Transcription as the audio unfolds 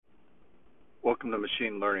Welcome to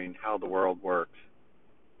Machine Learning, How the World Works.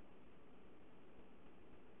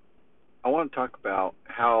 I want to talk about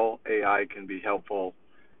how AI can be helpful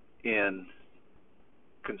in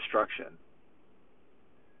construction.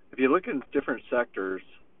 If you look in different sectors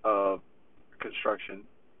of construction,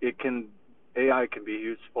 AI can be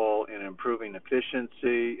useful in improving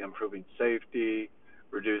efficiency, improving safety,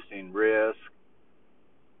 reducing risk,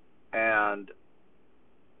 and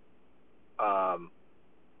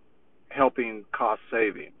helping cost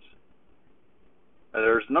savings.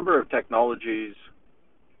 There's a number of technologies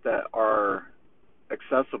that are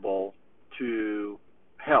accessible to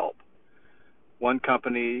help. One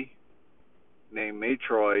company named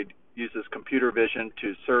Matroid uses computer vision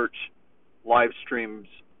to search live streams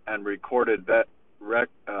and recorded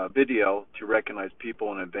video to recognize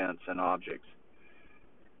people and events and objects.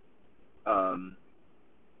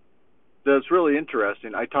 That's really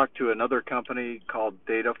interesting. I talked to another company called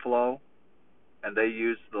Dataflow, and they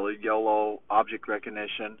use the YOLO object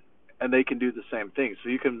recognition, and they can do the same thing. So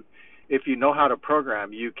you can, if you know how to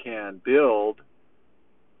program, you can build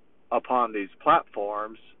upon these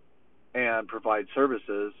platforms and provide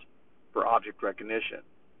services for object recognition.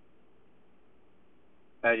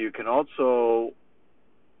 And you can also,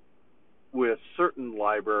 with certain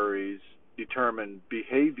libraries, determine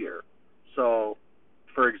behavior. So,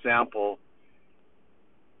 for example,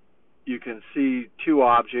 you can see two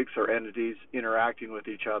objects or entities interacting with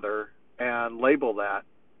each other and label that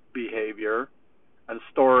behavior and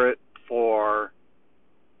store it for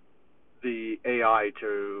the AI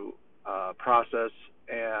to process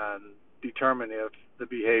and determine if the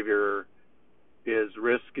behavior is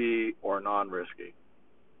risky or non-risky.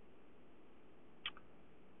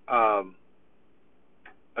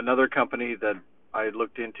 Another company that I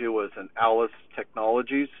looked into was an Alice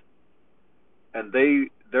Technologies, and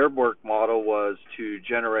their work model was to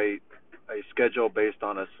generate a schedule based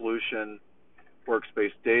on a solution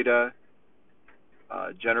workspace data.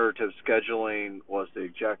 Generative scheduling was the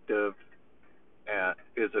objective, and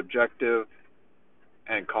is objective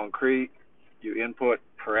and concrete. You input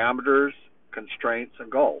parameters, constraints,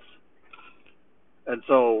 and goals. And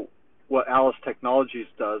so what Alice Technologies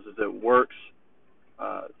does is it works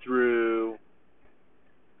through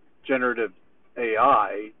generative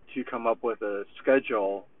AI to come up with a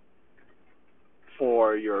schedule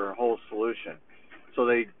for your whole solution. So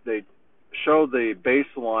they show the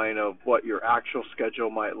baseline of what your actual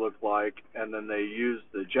schedule might look like, and then they use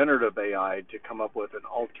the generative AI to come up with an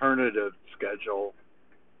alternative schedule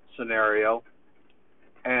scenario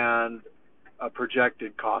and a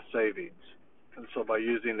projected cost savings. And so by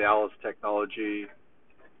using the Alice technology,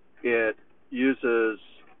 it uses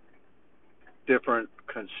different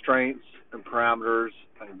constraints and parameters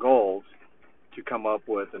and goals to come up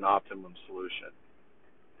with an optimum solution.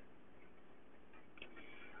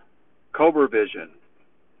 Cobra Vision,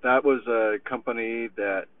 that was a company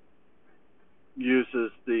that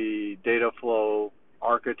uses the Dataflow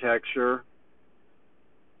architecture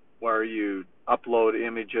where you upload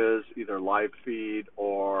images, either live feed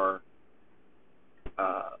or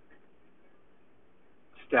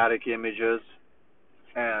static images,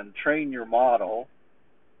 and train your model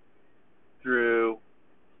through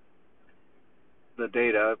the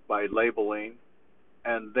data by labeling,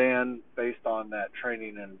 and then based on that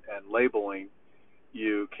training and labeling,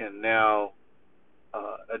 you can now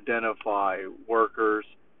identify workers.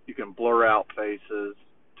 You can blur out faces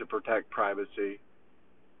to protect privacy,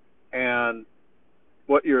 and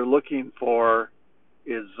what you're looking for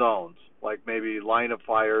is zones, like maybe line of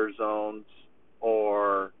fire zones,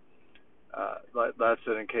 or that's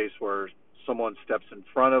in a case where someone steps in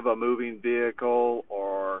front of a moving vehicle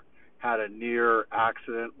or had a near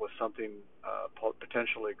accident with something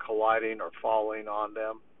potentially colliding or falling on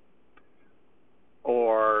them,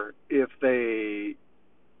 or if they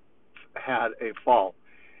had a fall.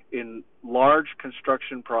 In large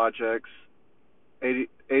construction projects,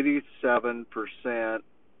 87%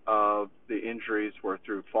 of the injuries were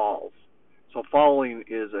through falls. So falling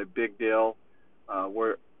is a big deal,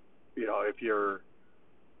 where if you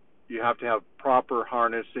have to have proper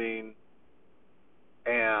harnessing,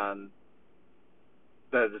 and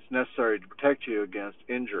that it's necessary to protect you against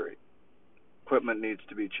injury. Equipment needs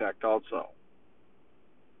to be checked also.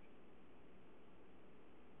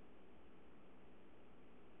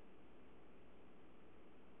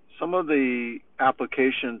 Some of the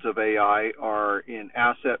applications of AI are in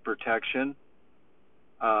asset protection.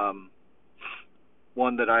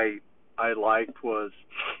 One that I liked was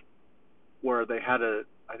where they had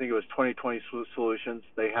I think it was 2020 Solutions,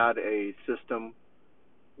 they had a system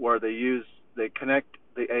where they connect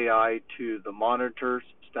the AI to the monitors,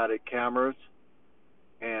 static cameras,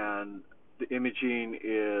 and the imaging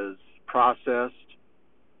is processed,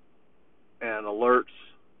 and alerts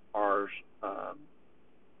are um,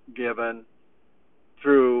 given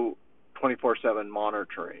through 24/7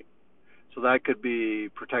 monitoring. So that could be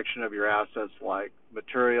protection of your assets, like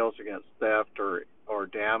materials against theft or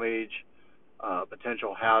damage,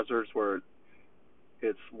 potential hazards where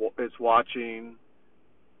it's watching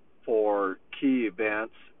for key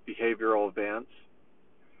events, behavioral events.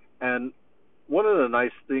 And one of the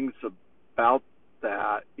nice things about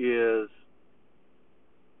that is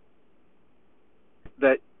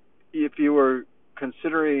that if you were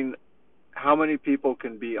considering how many people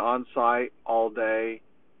can be on site all day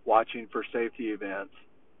watching for safety events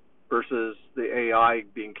versus the AI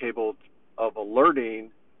being capable of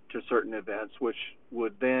alerting to certain events, which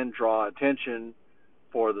would then draw attention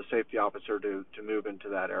for the safety officer to move into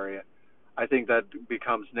that area. I think that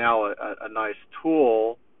becomes now a nice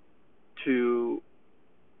tool to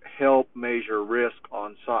help measure risk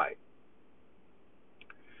on site.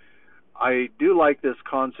 I do like this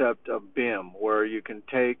concept of BIM, where you can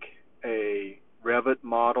take a Revit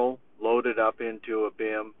model, load it up into a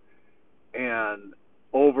BIM, and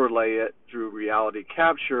overlay it through reality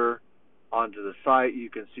capture onto the site. You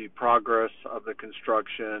can see progress of the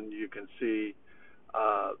construction. You can see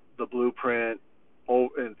the blueprint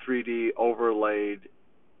in 3D overlaid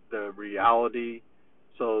the reality.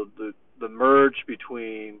 So the merge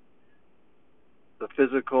between the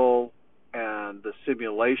physical and the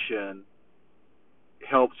simulation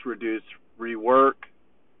helps reduce rework,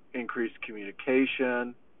 increase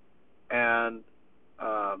communication, and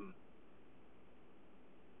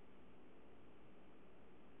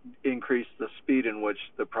increase the speed in which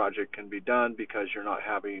the project can be done, because you're not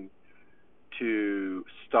having to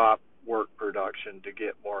stop work production to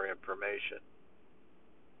get more information.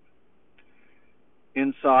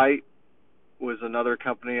 Insight was another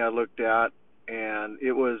company I looked at, and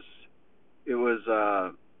it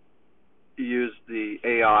used the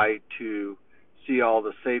AI to see all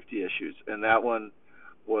the safety issues, and that one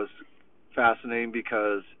was fascinating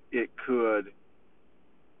because it could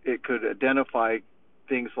identify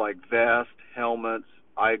things like vests, helmets,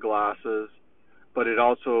 eyeglasses, but it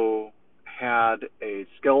also had a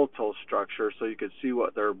skeletal structure, so you could see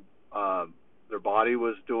what their body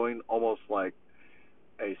was doing, almost like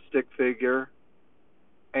a stick figure,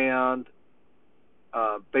 and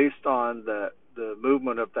based on the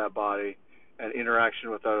movement of that body and interaction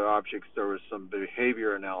with other objects, there was some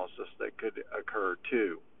behavior analysis that could occur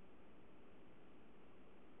too.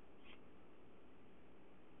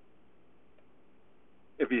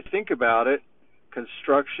 If you think about it,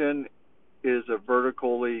 construction is a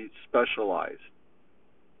vertically specialized.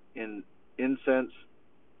 Intense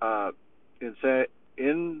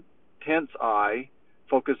Eye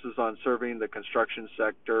focuses on serving the construction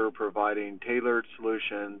sector, providing tailored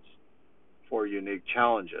solutions for unique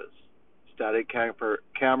challenges. Static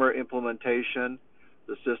camera implementation.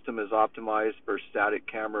 The system is optimized for static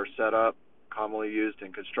camera setup, commonly used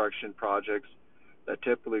in construction projects that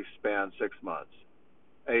typically span 6 months.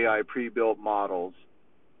 AI pre-built models.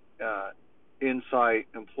 Insight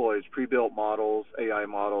employs pre-built models, AI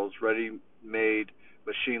models, ready-made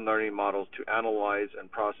machine learning models to analyze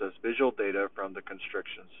and process visual data from the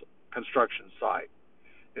construction site.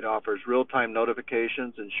 It offers real-time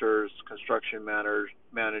notifications, ensures construction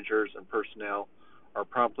managers and personnel are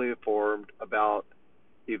promptly informed about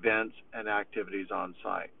events and activities on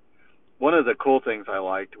site. One of the cool things I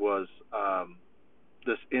liked was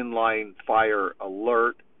this inline fire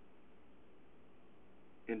alert.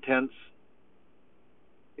 Intense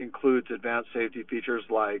includes advanced safety features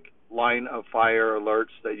like line of fire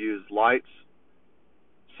alerts that use lights,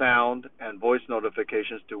 sound, and voice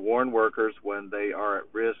notifications to warn workers when they are at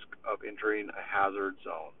risk of entering a hazard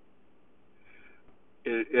zone.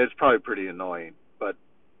 It's probably pretty annoying, but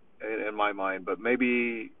in my mind, but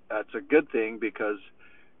maybe that's a good thing, because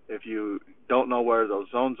if you don't know where those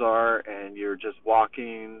zones are and you're just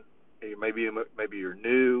walking, maybe you're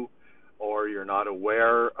new, or you're not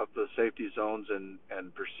aware of the safety zones and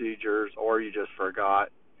procedures, or you just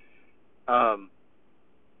forgot,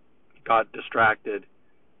 got distracted,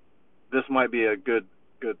 this might be a good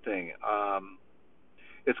thing.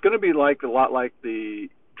 It's going to be a lot like the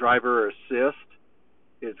driver assist.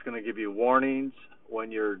 It's going to give you warnings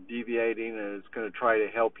when you're deviating, and it's going to try to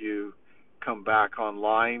help you come back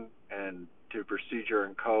online and to procedure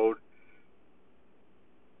and code.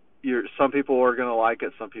 Some people are going to like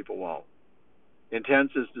it, some people won't.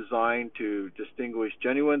 Intense is designed to distinguish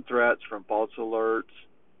genuine threats from false alerts,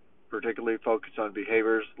 particularly focused on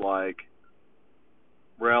behaviors like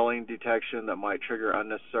railing detection that might trigger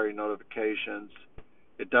unnecessary notifications.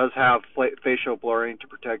 It does have facial blurring to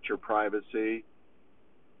protect your privacy,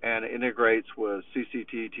 and it integrates with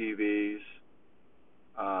CCTVs.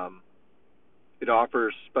 Um, it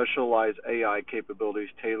offers specialized AI capabilities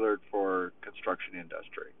tailored for construction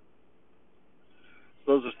industry.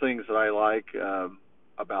 Those are things that I like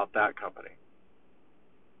about that company.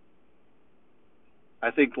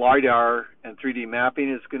 I think LiDAR and 3D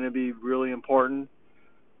mapping is going to be really important.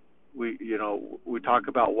 We talk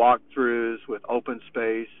about walkthroughs with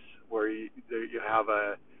OpenSpace, where you have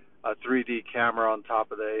a 3D camera on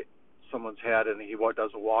top of someone's head, and he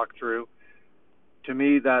does a walkthrough. To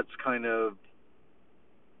me, that's kind of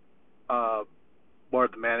where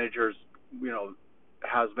the managers,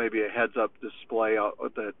 has maybe a heads-up display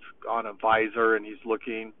that's on a visor, and he's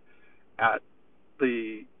looking at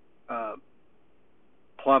the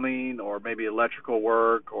plumbing or maybe electrical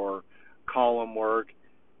work or column work,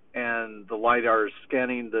 and the LiDAR is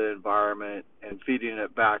scanning the environment and feeding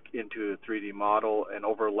it back into a 3D model and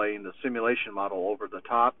overlaying the simulation model over the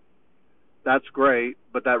top. That's great,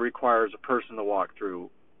 but that requires a person to walk through.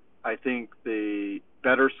 I think the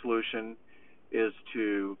better solution is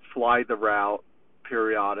to fly the route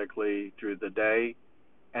periodically through the day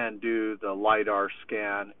and do the LiDAR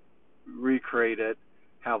scan, recreate it,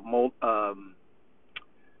 have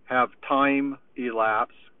time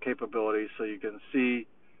elapse capabilities so you can see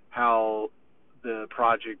how the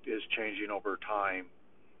project is changing over time.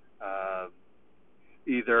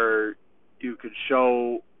 Either you could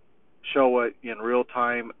show it in real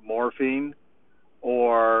time morphing,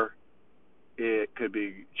 or it could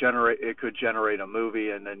generate a movie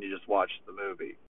and then you just watch the movie.